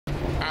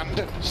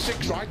and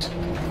 6 right,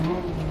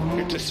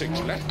 into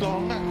 6 left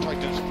long,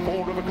 tightens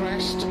 4 of a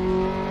crest, 2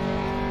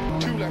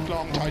 left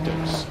long,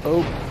 tightens.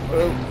 Oh!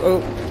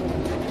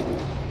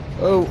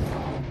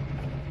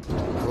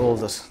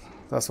 Rolled it.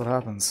 That's what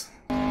happens.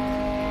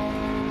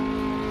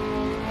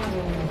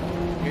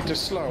 Into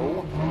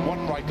slow,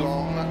 1 right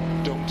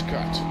long, don't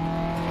cut.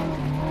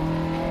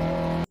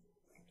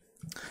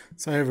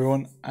 So hi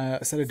everyone,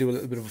 I said I'd do a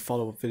little bit of a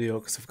follow-up video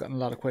because I've gotten a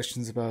lot of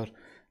questions about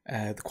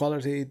the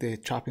quality, the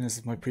choppiness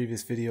of my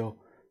previous video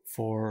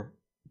for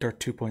Dirt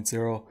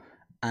 2.0,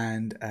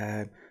 and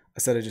I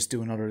said I'd just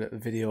do another little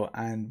video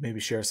and maybe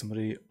share some of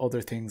the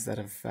other things that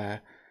have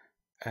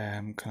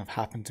kind of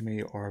happened to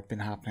me or been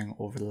happening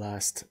over the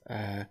last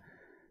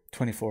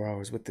 24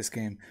 hours with this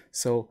game.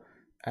 So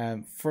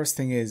first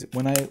thing is,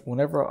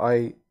 whenever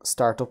I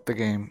start up the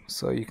game,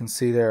 so you can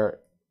see there,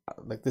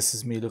 like this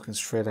is me looking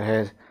straight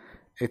ahead,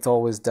 it's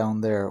always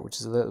down there, which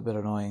is a little bit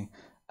annoying.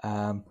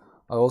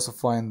 I also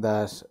find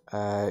that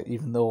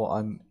even though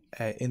I'm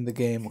in the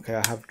game, okay,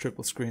 I have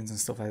triple screens and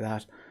stuff like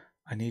that,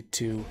 I need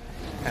to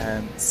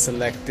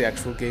select the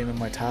actual game in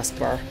my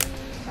taskbar,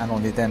 and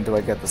only then do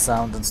I get the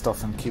sound and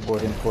stuff and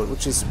keyboard input,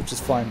 which is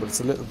fine, but it's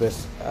a little bit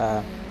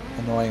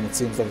annoying. It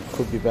seems like it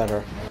could be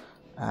better.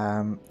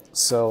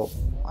 So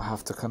I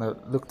have to kind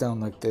of look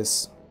down like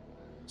this.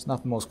 It's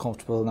not the most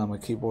comfortable. Now my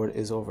keyboard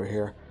is over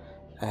here.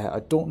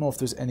 I don't know if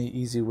there's any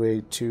easy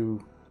way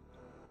to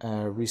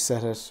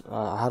reset it.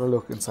 I had a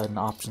look inside in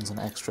options and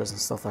extras and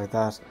stuff like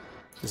that.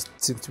 There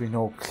seems to be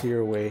no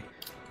clear way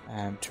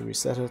to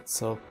reset it,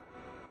 so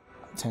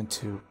I tend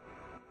to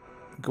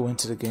go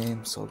into the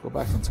game. So I'll go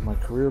back into my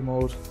career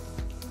mode.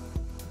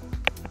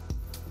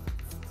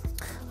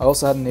 I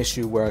also had an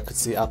issue where I could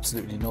see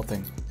absolutely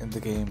nothing in the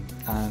game,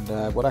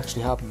 and what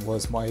actually happened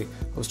was I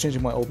was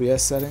changing my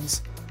OBS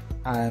settings,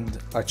 and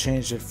I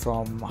changed it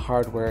from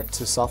hardware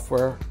to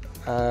software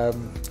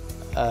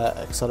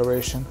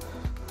acceleration,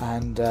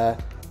 and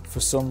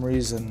for some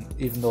reason,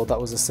 even though that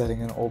was a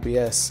setting in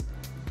OBS,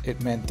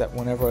 it meant that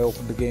whenever I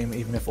opened the game,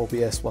 even if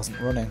OBS wasn't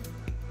running,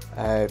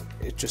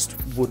 it just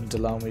wouldn't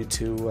allow me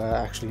to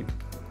actually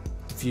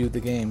view the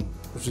game,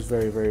 which is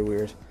very, very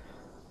weird.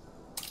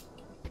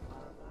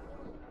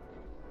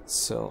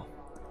 So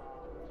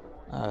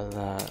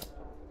I'll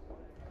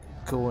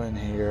go in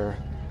here.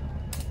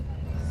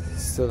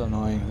 Still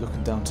annoying,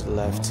 looking down to the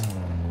left.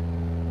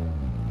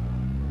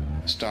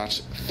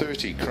 Starts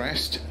 30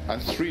 crest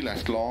and 3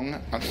 left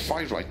long and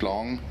 5 right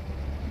long.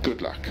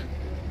 Good luck.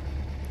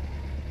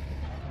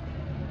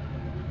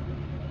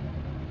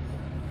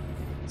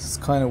 It's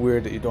kind of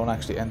weird that you don't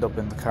actually end up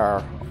in the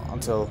car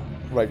until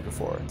right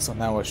before it. So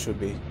now I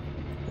should be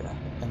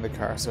in the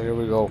car. So here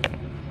we go.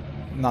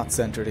 Not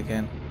centered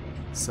again.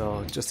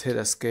 So just hit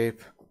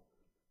escape.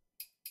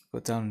 Go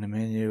down in the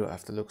menu. I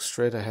have to look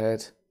straight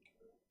ahead.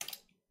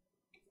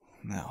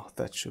 Now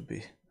that should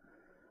be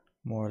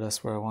more or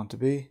less where I want to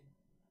be.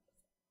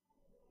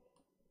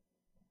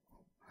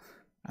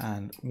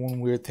 And one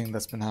weird thing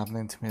that's been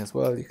happening to me as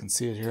well, you can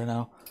see it here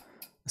now.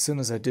 As soon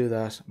as I do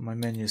that, my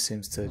menu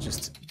seems to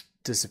just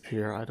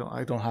disappear.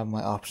 I don't have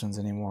my options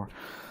anymore.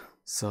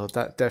 So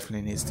that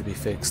definitely needs to be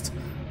fixed.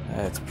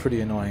 It's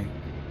pretty annoying.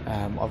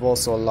 I've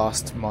also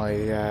lost my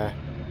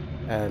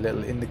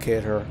little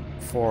indicator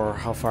for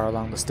how far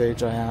along the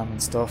stage I am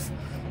and stuff.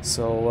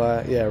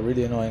 So yeah,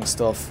 really annoying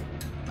stuff.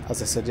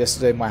 As I said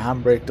yesterday, my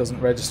handbrake doesn't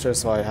register,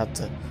 so I had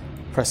to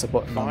press a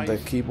button on the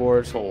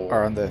keyboard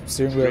or on the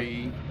steering wheel.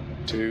 3,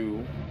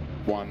 2,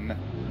 1,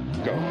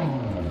 go.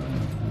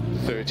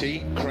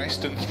 30,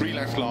 crest and 3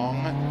 left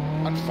long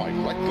and 5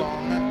 right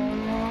long.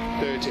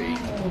 30.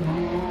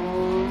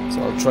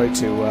 So I'll try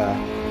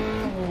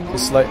to be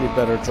slightly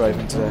better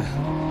driving today.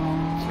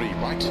 3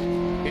 right,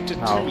 into 2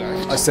 Now,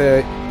 left. I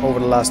say over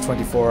the last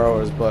 24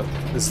 hours, but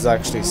this is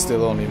actually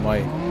still only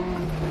my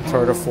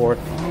 3rd or 4th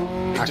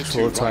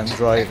actual time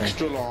driving.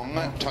 Extra long,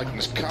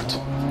 tightens cut,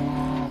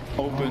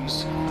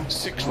 opens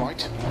 6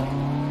 right,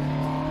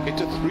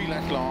 into 3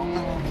 left long,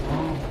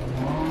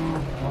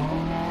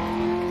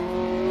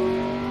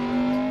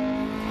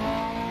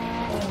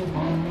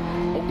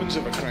 opens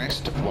of a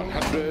crest,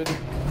 100,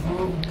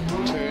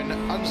 turn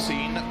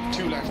unseen,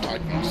 2 left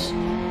tightens.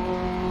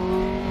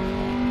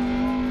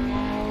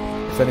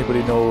 If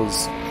anybody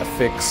knows a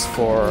fix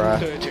for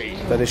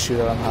that issue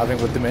that I'm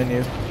having with the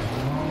menu,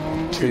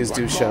 please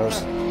do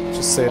shout.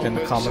 Just say it in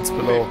the comments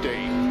below.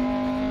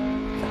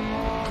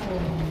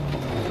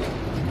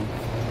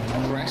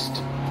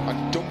 Crest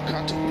and don't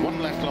cut, 1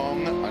 left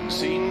long,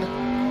 unseen,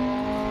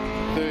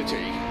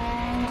 30.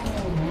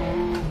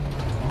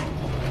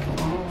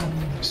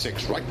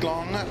 6 right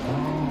long,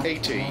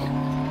 80.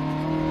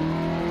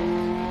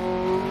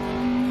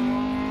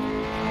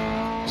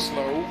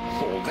 Slow,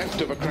 4 left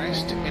of a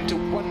crest, into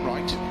 1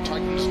 right,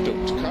 tightens,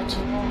 don't cut.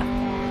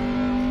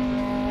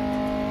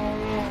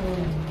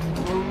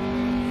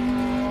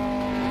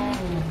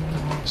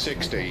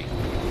 60.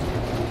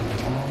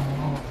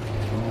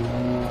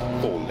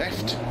 4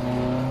 left.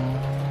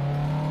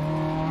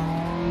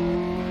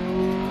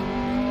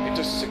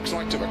 Into 6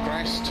 right of a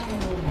crest.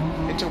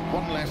 into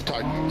 1 left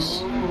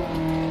tightens.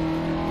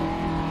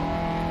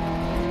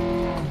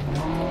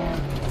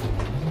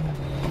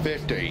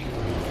 $50.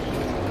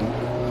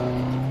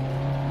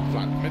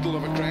 Flat middle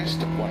of a crest,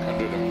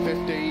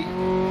 150.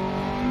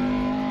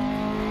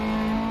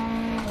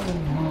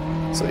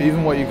 So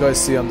even what you guys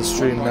see on the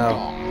stream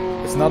now,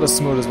 it's not as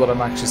smooth as what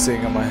I'm actually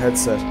seeing on my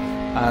headset.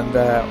 And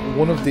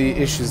one of the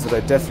issues that I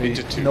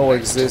definitely know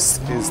exists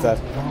is that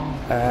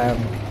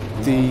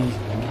the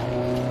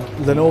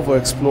Lenovo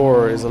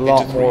Explorer is a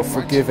lot more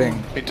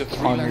forgiving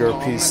on your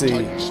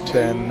PC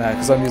than,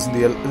 because I'm using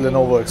the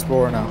Lenovo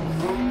Explorer now,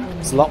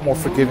 it's a lot more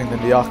forgiving than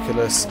the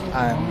Oculus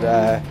and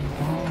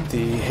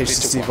the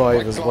HTC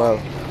Vive as well.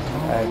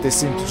 They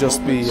seem to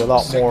just be a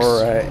lot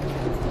more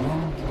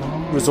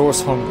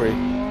resource hungry.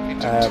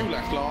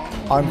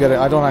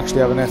 I don't actually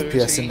have an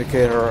FPS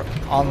indicator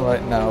on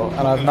right now,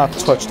 and I've not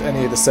touched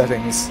any of the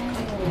settings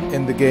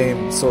in the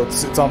game, so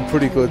it's on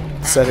pretty good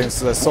settings.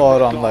 So I saw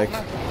it on like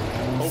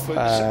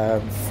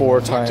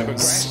 4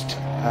 times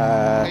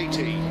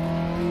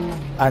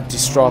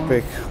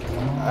anti-stropic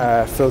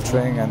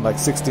filtering and like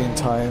 16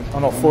 times,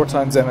 4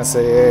 times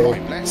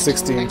MSAA,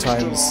 16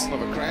 times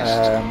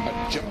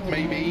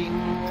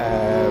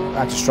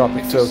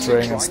anti-stropic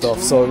filtering and stuff.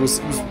 So it was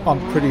on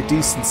pretty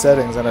decent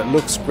settings, and it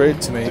looks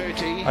great to me.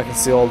 I can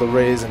see all the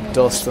rays and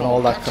dust and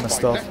all that kind of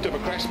stuff.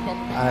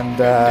 And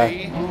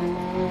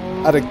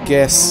at a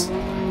guess,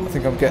 I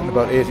think I'm getting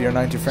about 80 or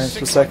 90 frames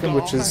per second,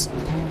 which is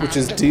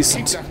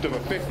decent.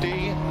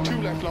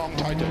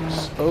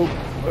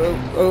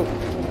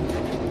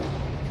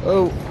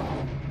 Oh!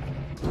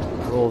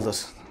 Rolled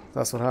it.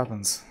 That's what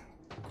happens.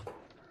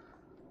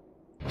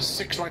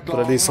 But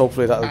at least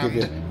hopefully that'll give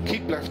you a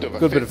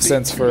good bit of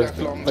sense for it.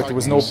 Like, there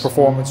was no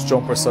performance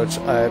jump or such.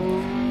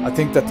 I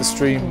think that the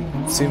stream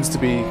seems to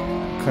be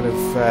kind of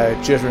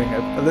jittering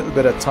a little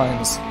bit at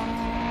times,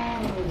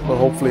 but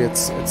hopefully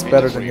it's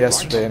better than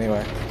yesterday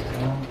anyway.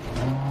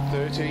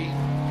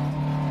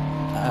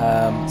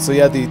 So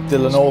yeah, the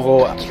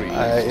Lenovo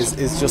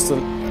is just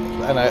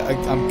and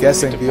I'm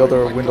guessing the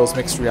other Windows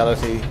mixed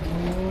reality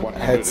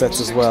headsets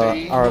as well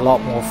are a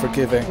lot more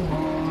forgiving.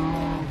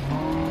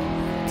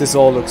 This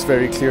all looks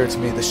very clear to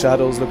me. The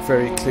shadows look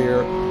very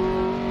clear.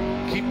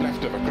 Keep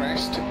left of a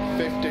crest,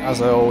 50.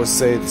 As I always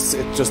say,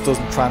 it just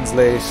doesn't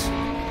translate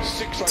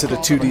to the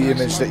 2D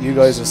image that you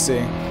guys are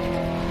seeing.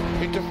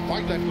 Into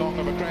 5 left long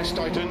of a crest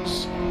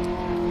tightens.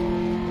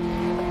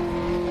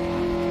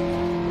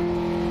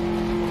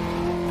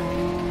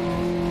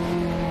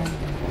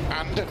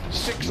 And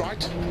 6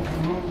 right.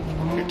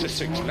 Into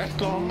 6 left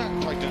long,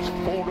 tightens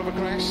 4 of a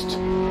crest.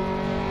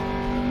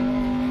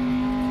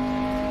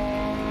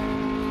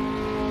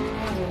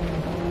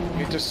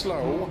 Into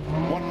slow,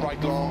 1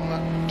 right long,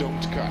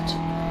 don't cut.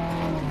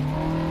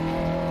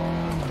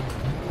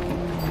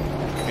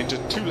 Into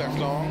 2 left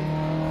long.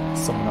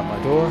 Someone at my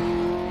door.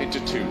 Into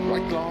 2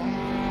 right long.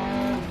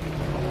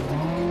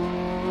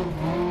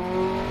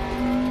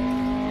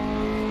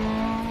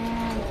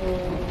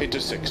 Into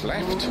 6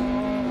 left.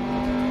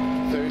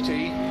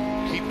 30.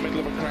 Keep middle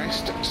of a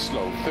crest.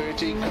 Slow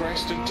 30.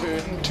 Crest and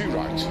turn 2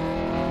 right.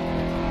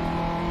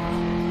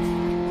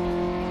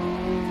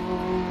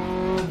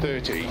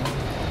 30.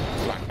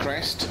 Flat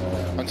crest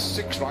and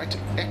 6 right.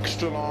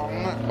 Extra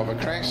long of a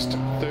crest.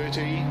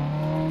 30.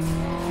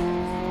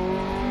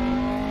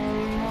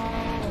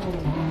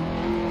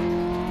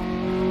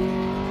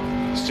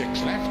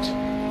 Left,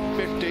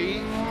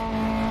 50.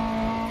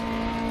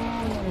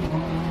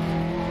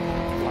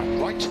 Flat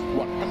right,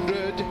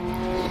 100.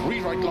 3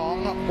 right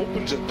long,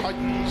 opens and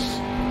tightens.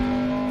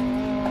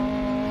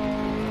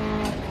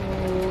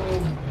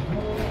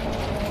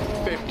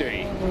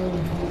 50.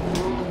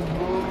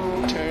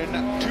 Turn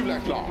 2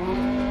 left long.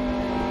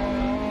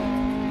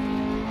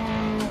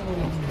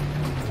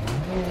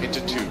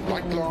 Into 2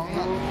 right long,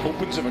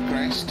 opens of a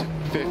crest.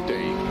 50.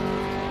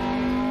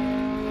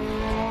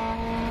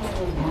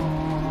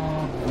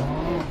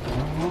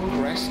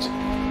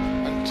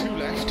 And 2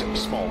 left,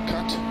 small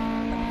cut.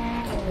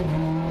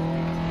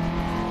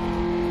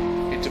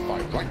 Into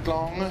 5 right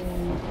long.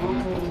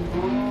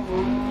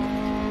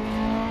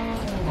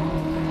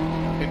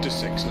 Into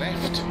 6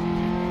 left.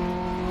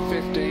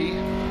 50.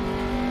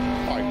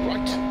 5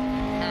 right.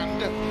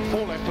 And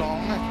 4 left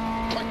long.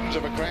 Tightens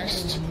of a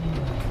crest.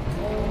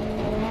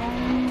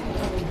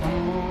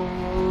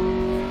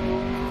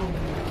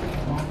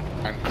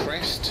 And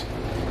crest.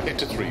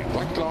 Into 3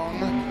 right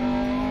long.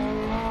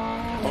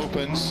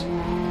 Opens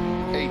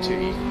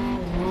 80.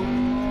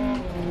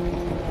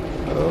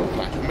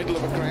 Flat middle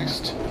of a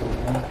crest.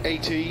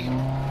 80.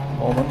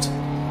 Moment.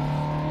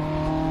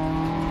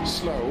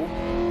 Slow.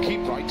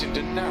 Keep right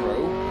into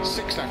narrow.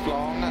 6 left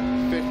long.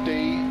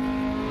 50.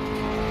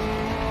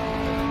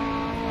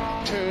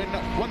 Turn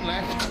 1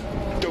 left.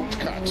 Don't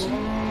cut.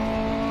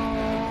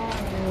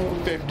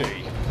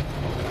 50.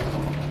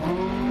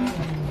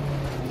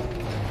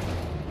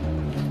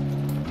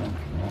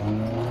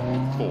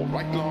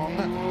 Right long,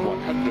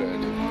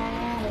 100.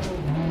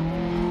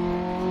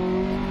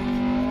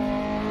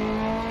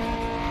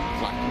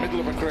 Flat middle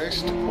of a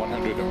crest,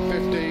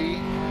 150.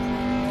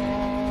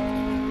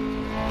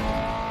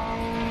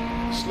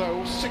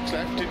 slow, 6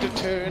 left into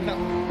turn,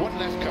 1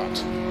 left cut.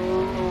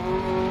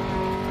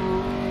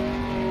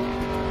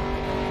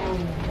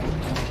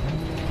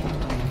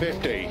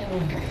 50.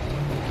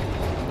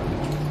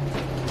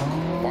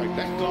 5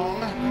 left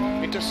long,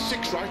 into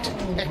 6 right,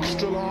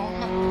 extra long.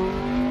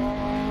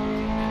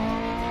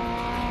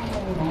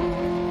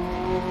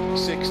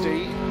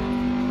 60.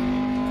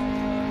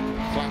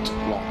 Flat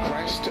long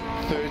crest,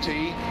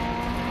 30.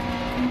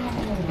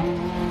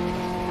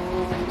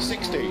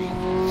 60,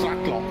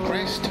 flat long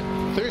crest,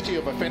 30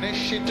 over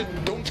finish, into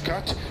don't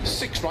cut,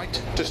 6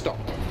 right to stop.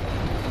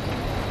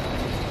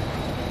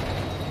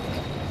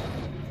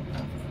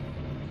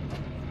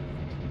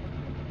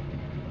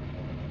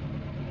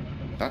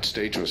 That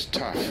stage was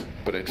tough,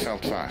 but it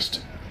felt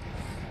fast.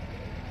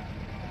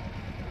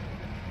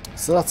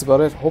 So that's about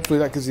it. Hopefully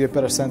that gives you a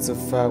better sense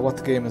of what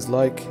the game is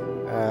like.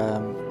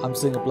 I'm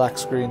seeing a black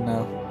screen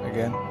now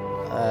again.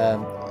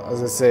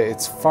 As I say,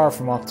 it's far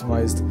from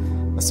optimized.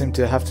 I seem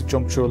to have to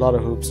jump through a lot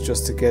of hoops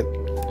just to get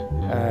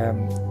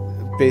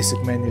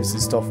basic menus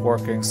and stuff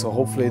working, so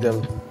hopefully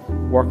they'll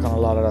work on a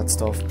lot of that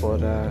stuff,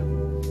 but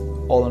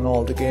all in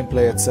all the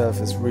gameplay itself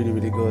is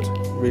really good,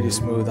 really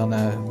smooth on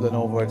a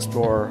Lenovo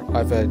Explorer.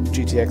 I've a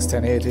GTX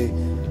 1080,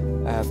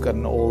 I've got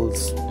an old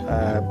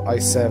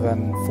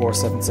i7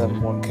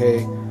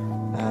 4771K,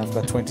 I've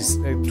got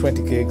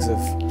 20 gigs of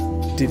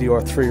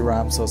DDR3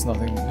 RAM, so it's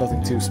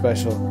nothing too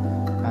special,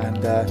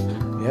 and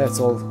yeah, it's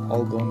all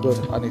going good.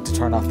 I need to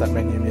turn off that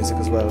menu music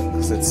as well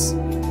because it's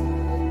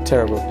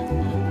terrible.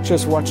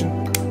 Cheers for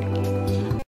watching.